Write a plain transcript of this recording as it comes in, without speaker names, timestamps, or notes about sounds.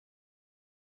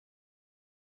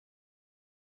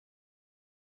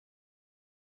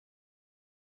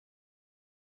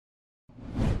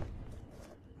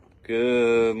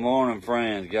Good morning,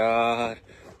 friends. God,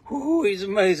 He's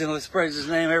amazing. Let's praise His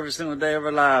name every single day of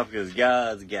our life because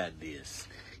God's got this.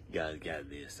 God's got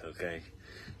this, okay?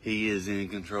 He is in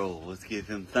control. Let's give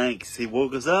Him thanks. He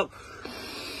woke us up.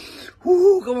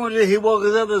 Come on, He woke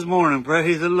us up this morning.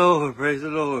 Praise the Lord. Praise the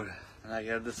Lord. And I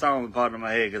got the song part in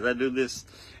my head because I do this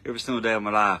every single day of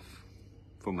my life.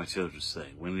 For my children's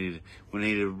sake. We need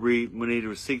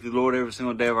to seek the Lord every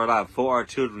single day of our life for our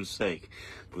children's sake.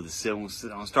 I'll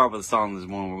start with the song this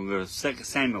morning. We're going to go to 2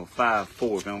 Samuel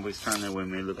 5:4. Don't please turn there with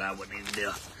me. Look at what we need to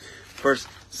do. First,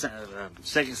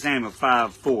 2 Samuel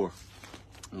 5:4.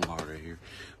 I'm hard right here.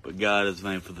 But God is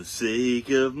made for the sake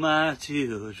of my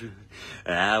children.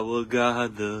 I will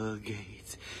guard the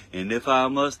gates. And if I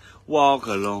must walk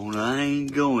alone, I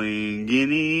ain't going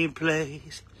any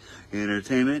place.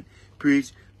 Entertainment,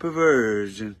 preach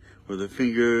perversion with the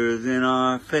fingers in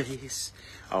our face.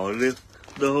 I'll lift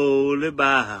the Holy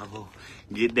Bible,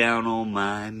 get down on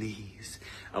my knees.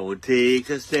 I will take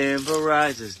a stand for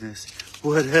righteousness,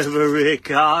 whatever it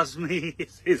costs me.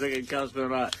 Seems like it costs me a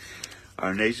lot.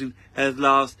 Our nation has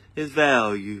lost its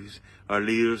values. Our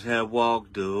leaders have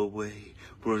walked away.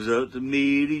 For it's up to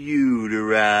me, to you, to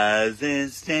rise and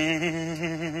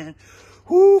stand.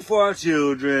 For our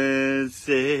children's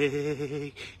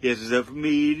sake. Yes, it's up for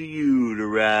me, to you, to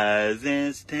rise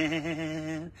and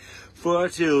stand. For our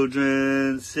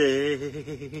children's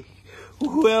sake.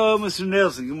 Well, Mr.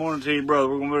 Nelson, good morning to you, brother.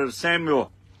 We're going to go to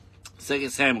Samuel, 2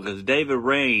 Samuel, because David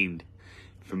reigned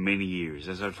for many years.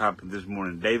 That's our topic this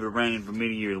morning. David reigned for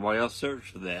many years. While y'all search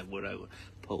for that, what I would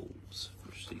polls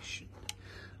for station.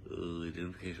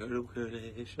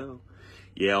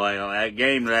 Yeah, well, that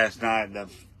game last night, the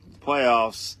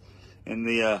playoffs in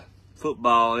the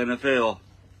football, NFL,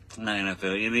 not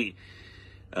NFL,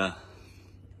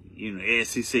 in the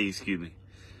SEC, excuse me.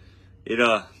 We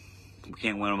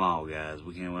can't win them all, guys.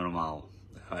 We can't win them all.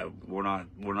 We're not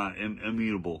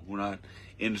immutable. We're not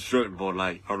indestructible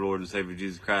like our Lord and Savior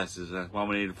Jesus Christ is. That's why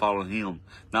we need to follow Him,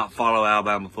 not follow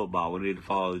Alabama football. We need to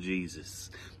follow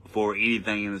Jesus before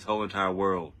anything in this whole entire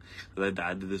world.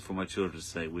 I do this for my children's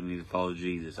sake. We need to follow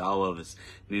Jesus. All of us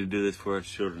need to do this for our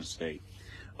children's sake.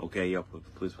 Okay, y'all,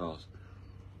 please pause.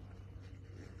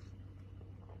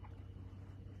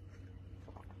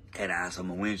 Had ice on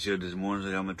my windshield this morning, so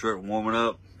I got my truck warming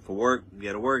up for work.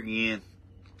 Got to work again.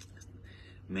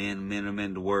 Men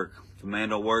to work. If a man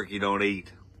don't work, he don't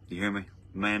eat. You hear me?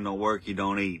 If a man don't work, he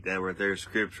don't eat. That right there is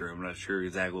scripture. I'm not sure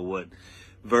exactly what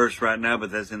verse right now, but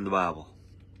that's in the Bible.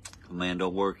 If a man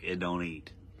don't work, it don't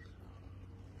eat.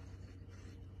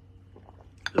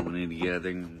 So we need to get out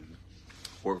there and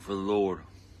work for the Lord.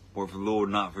 Work for the Lord,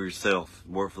 not for yourself.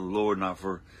 Work for the Lord, not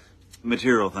for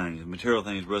material things. Material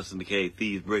things rust and decay.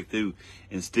 Thieves break through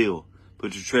and steal.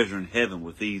 Put your treasure in heaven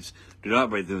where thieves do not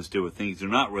break through and steal, where things do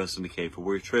not rust and decay. For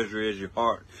where your treasure is, your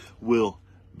heart will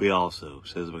be also.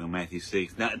 Says it in Matthew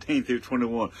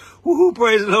 6:19-21.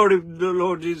 Praise the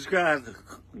Lord Jesus Christ.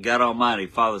 God Almighty,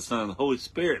 Father, Son, the Holy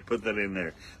Spirit put that in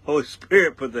there. Holy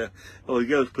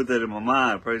Ghost put that in my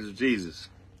mind. Praise Jesus.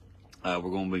 We're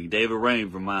going to be David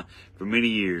reigned for many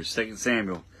years. 2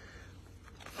 Samuel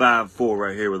 5:4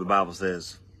 right here where the Bible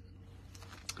says,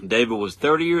 David was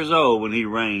 30 years old when he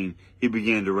reigned. He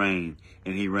began to reign,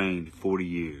 and he reigned 40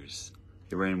 years.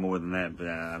 He reigned more than that, but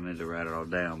I meant to write it all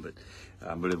down. But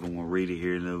I believe I'm going to read it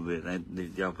here in a little bit.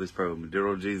 Y'all please pray with me. Dear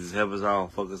Lord Jesus, help us all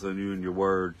focus on you and your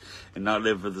word and not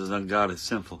live for this ungodly,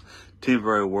 sinful,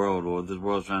 temporary world, Lord. This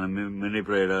world's trying to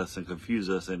manipulate us and confuse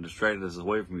us and distract us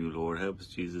away from you, Lord. Help us,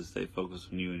 Jesus, stay focused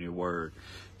on you and your word.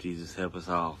 Jesus, help us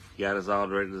all. Guide us all,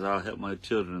 direct us all. Help my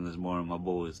children this morning, my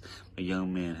boys, my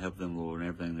young men. Help them, Lord, in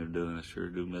everything they're doing. I sure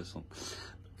do miss them.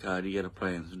 God, you got a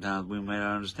plan. Sometimes we may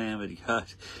not understand, but God,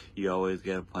 you always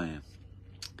got a plan.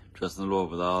 Trust in the Lord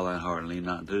with all thy heart and lean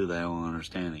not into thy own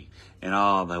understanding. In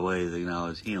all thy ways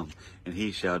acknowledge Him, and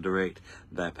He shall direct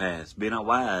thy paths. Be not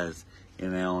wise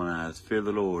in thy own eyes. Fear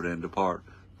the Lord and depart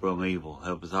from evil.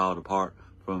 Help us all depart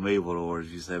from evil, Lord,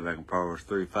 as you say back in Proverbs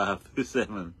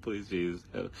 3:5-7. Please, Jesus,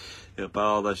 help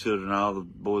all thy children, all the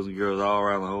boys and girls all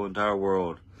around the whole entire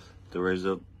world to raise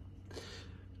up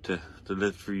to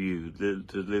live for you, to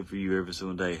live for you every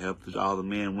single day. Help all the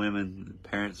men, women,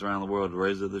 parents around the world to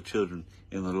raise up their children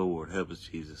in the Lord. Help us,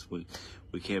 Jesus. We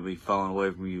can't be falling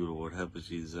away from you, Lord. Help us,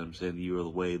 Jesus. Understand you are the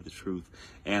way, the truth,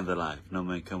 and the life. No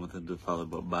man cometh unto the Father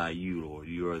but by you, Lord.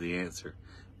 You are the answer.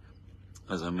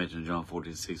 As I mentioned in John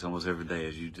 14:6, almost every day,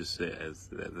 as you just said,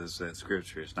 that's that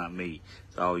scripture. It's not me.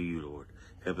 It's all you, Lord.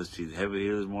 Help us, Jesus. Help me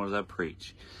hear as more as I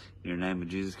preach. In your name of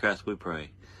Jesus Christ we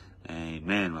pray.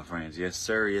 Amen, my friends. Yes,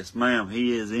 sir. Yes, ma'am.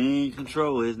 He is in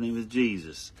control. His name is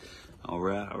Jesus. All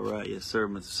right. Yes, sir.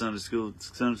 Mr. Sunday School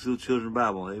Children's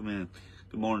Bible. Amen.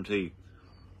 Good morning to you.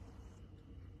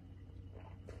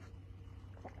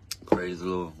 Praise the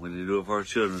Lord. We need to do it for our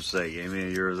children's sake.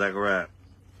 Amen. You're exactly right.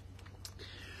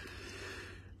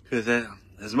 Because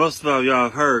as most of y'all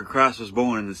have heard, Christ was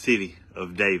born in the city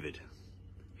of David.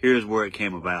 Here's where it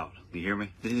came about. You hear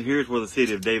me? Here's where the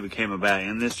city of David came about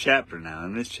in this chapter now.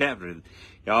 In this chapter,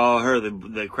 y'all heard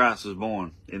that Christ was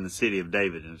born in the city of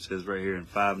David. And it says right here in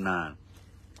 5:9.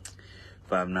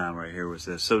 5:9 right here where it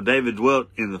says, so David dwelt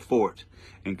in the fort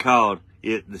and called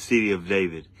it the city of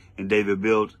David. And David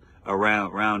built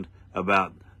round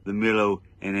about the Millo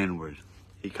and inward.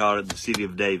 He called it the city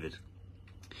of David.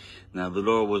 Now the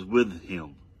Lord was with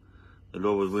him. The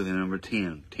Lord was with him. Number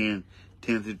 10 and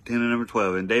number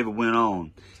 12. And David went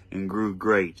on and grew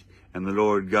great, and the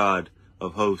Lord God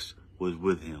of hosts was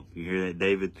with him. You hear that,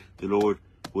 David? The Lord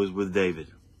was with David.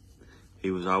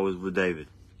 He was always with David.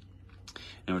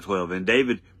 Number 12. And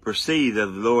David perceived that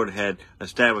the Lord had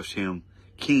established him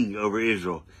king over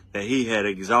Israel, that he had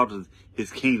exalted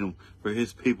his kingdom for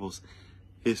his people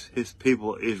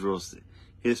Israel's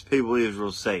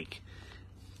sake.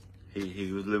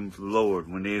 He was living for the Lord.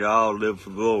 We need to all live for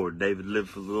the Lord. David lived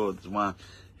for the Lord. That's why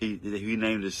he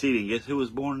named the city. And guess who was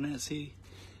born in that city?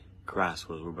 Christ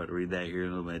was. We're about to read that here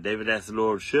in a little bit. David asked the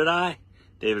Lord, should I?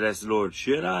 David asked the Lord,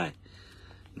 should I?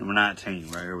 Number 19,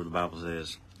 right here where the Bible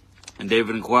says. And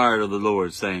David inquired of the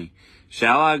Lord, saying,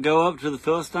 shall I go up to the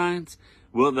Philistines?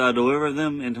 Wilt thou deliver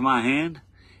them into my hand?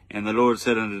 And the Lord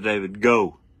said unto David,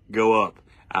 go up,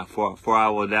 for I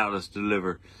will doubtless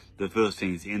deliver the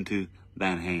Philistines into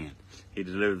thine hand. He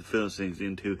delivered the Philistines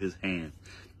into his hand.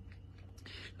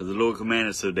 Because the Lord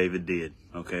commanded, so David did.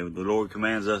 Okay, the Lord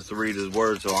commands us to read his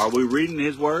word. So are we reading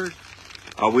his word?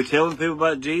 Are we telling people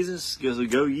about Jesus? Because we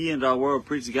go ye into our world,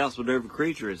 preach the gospel to every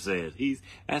creature, it says.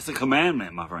 That's the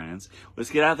commandment, my friends. Let's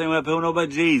get out there and let people know about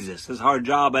Jesus. That's our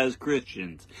job as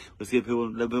Christians. Let people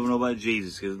know about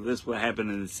Jesus. Because that's what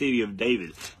happened in the city of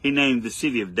David. He named the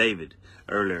city of David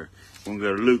earlier. We're going to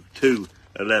go to Luke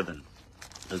 2:11.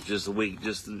 It's just a week,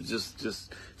 just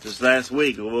last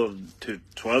week,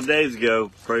 12 days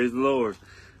ago. Praise the Lord.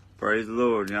 Praise the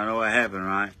Lord. Y'all know what happened,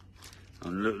 right?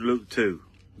 On Luke 2.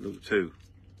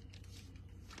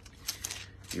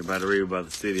 You're about to read about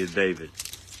the city of David.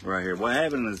 Right here. What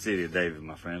happened in the city of David,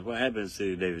 my friends? What happened in the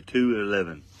city of David?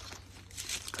 2:11.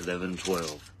 11 and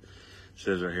 12. It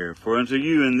says right here, for unto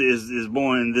you is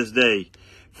born this day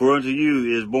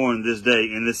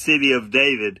in the city of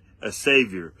David a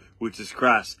Savior, which is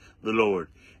Christ the Lord.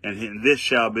 And this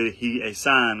shall be a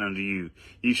sign unto you.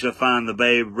 You shall find the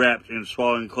babe wrapped in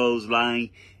swaddling clothes,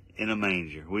 lying in a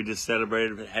manger. We just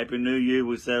celebrated Happy New Year.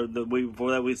 The week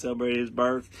before that, we celebrated his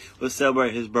birth. Let's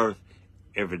celebrate his birth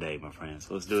every day, my friends.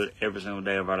 Let's do it every single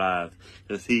day of our lives.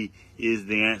 Because he is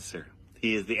the answer.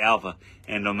 He is the Alpha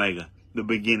and Omega, the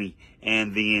beginning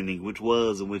and the ending, which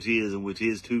was and which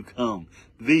is to come.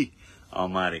 The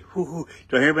Almighty. Do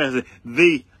I hear me say,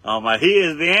 the Almighty? He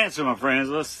is the answer, my friends.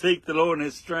 Let's seek the Lord in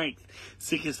his strength.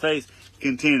 Seek his face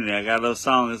continually. I got a little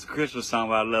song. It's a Christmas song,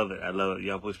 but I love it.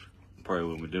 Y'all please pray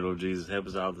with me. Dear Lord Jesus, help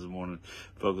us out this morning.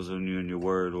 Focus on you and your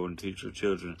word, Lord, and teach our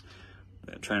children.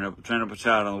 Train up a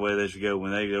child on the way they should go.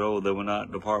 When they get old, they will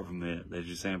not depart from it. As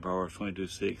you say in Proverbs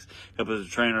 22:6. Help us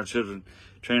to train our children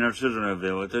of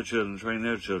them. Let their children train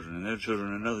their children, and their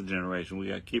children another generation. We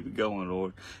got to keep it going,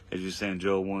 Lord. As you say in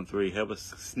Joel 1:3. Help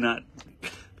us not.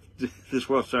 This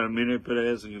world's trying to manipulate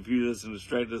us and confuse us and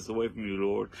distract us away from you,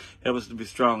 Lord. Help us to be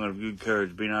strong and of good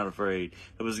courage. Be not afraid.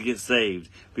 Help us to get saved.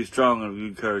 Be strong and of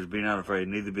good courage. Be not afraid.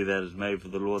 Neither be that is made, for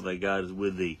the Lord thy God is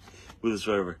with thee.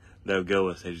 Whithersoever thou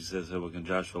goest, as you said so in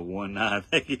Joshua 1:9.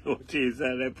 Thank you, Lord Jesus.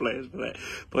 That place for that.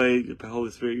 Praise the Holy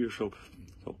Spirit. You're so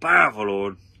powerful,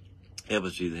 Lord. Help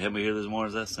us, Jesus. Help me here this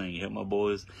morning as I sing. Help my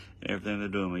boys and everything they're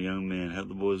doing, my young men. Help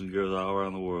the boys and girls all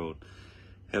around the world.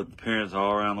 Help the parents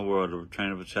all around the world to train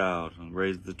up a child and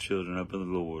raise the children up in the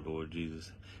Lord, Lord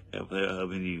Jesus. Help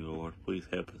in you, Lord. Please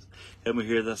help us. Help me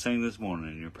here as I sing this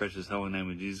morning. In your precious holy name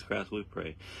of Jesus Christ we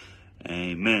pray.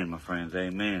 Amen, my friends.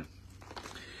 Amen.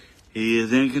 He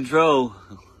is in control.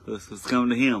 Let's come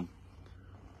to him.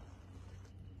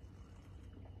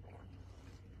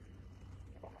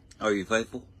 Are you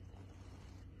faithful?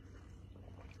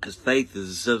 Because faith is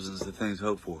the substance of things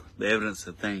hoped for, the evidence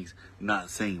of things not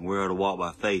seen. We are to walk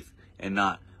by faith and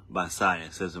not by sight.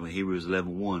 It says in Hebrews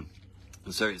 11:1.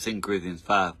 And 2 Corinthians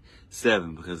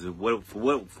 5:7. Because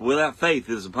without faith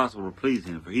it is impossible to please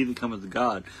him. For he that cometh to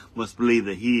God must believe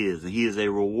that he is, and he is a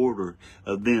rewarder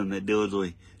of them that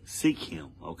diligently seek him.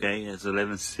 Okay, that's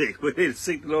 11:6. We need to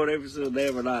seek the Lord every single day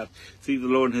of our life. Seek the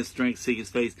Lord in his strength, seek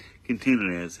his face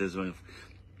continually. It says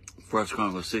First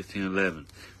Chronicles 16:11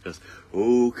 says,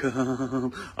 "O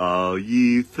come, all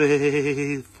ye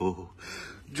faithful,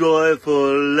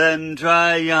 joyful and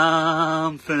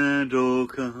triumphant, O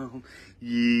come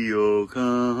ye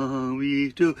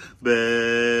to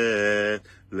Bethlehem.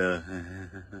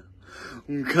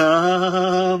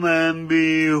 Come and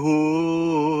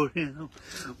behold him,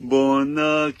 born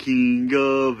the King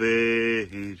of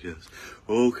ages.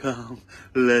 Oh, come,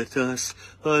 let us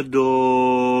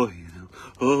adore him.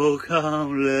 Oh,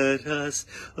 come, let us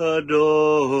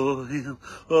adore him.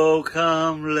 Oh,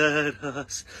 come, let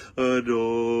us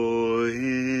adore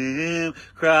him.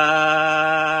 Christ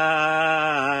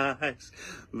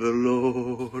the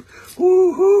Lord."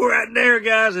 Woo-hoo, right there,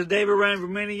 guys, as David reigned for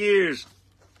many years.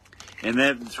 And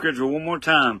that scripture one more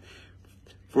time.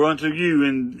 "For unto you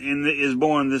is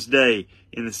born this day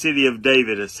in the city of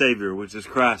David a Savior, which is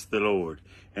Christ the Lord.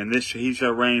 And he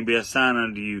shall reign, be a sign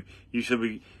unto you.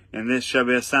 And this shall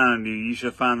be a sign unto you. You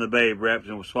shall find the babe wrapped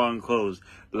in swaddling clothes,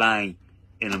 lying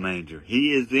in a manger."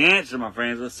 He is the answer, my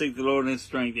friends. Let's seek the Lord in His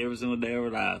strength every single day of our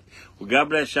lives. Well, God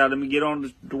bless y'all. Let me get on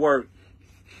to work.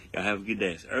 Y'all have a good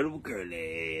day. It's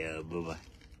Kearley. Bye-bye.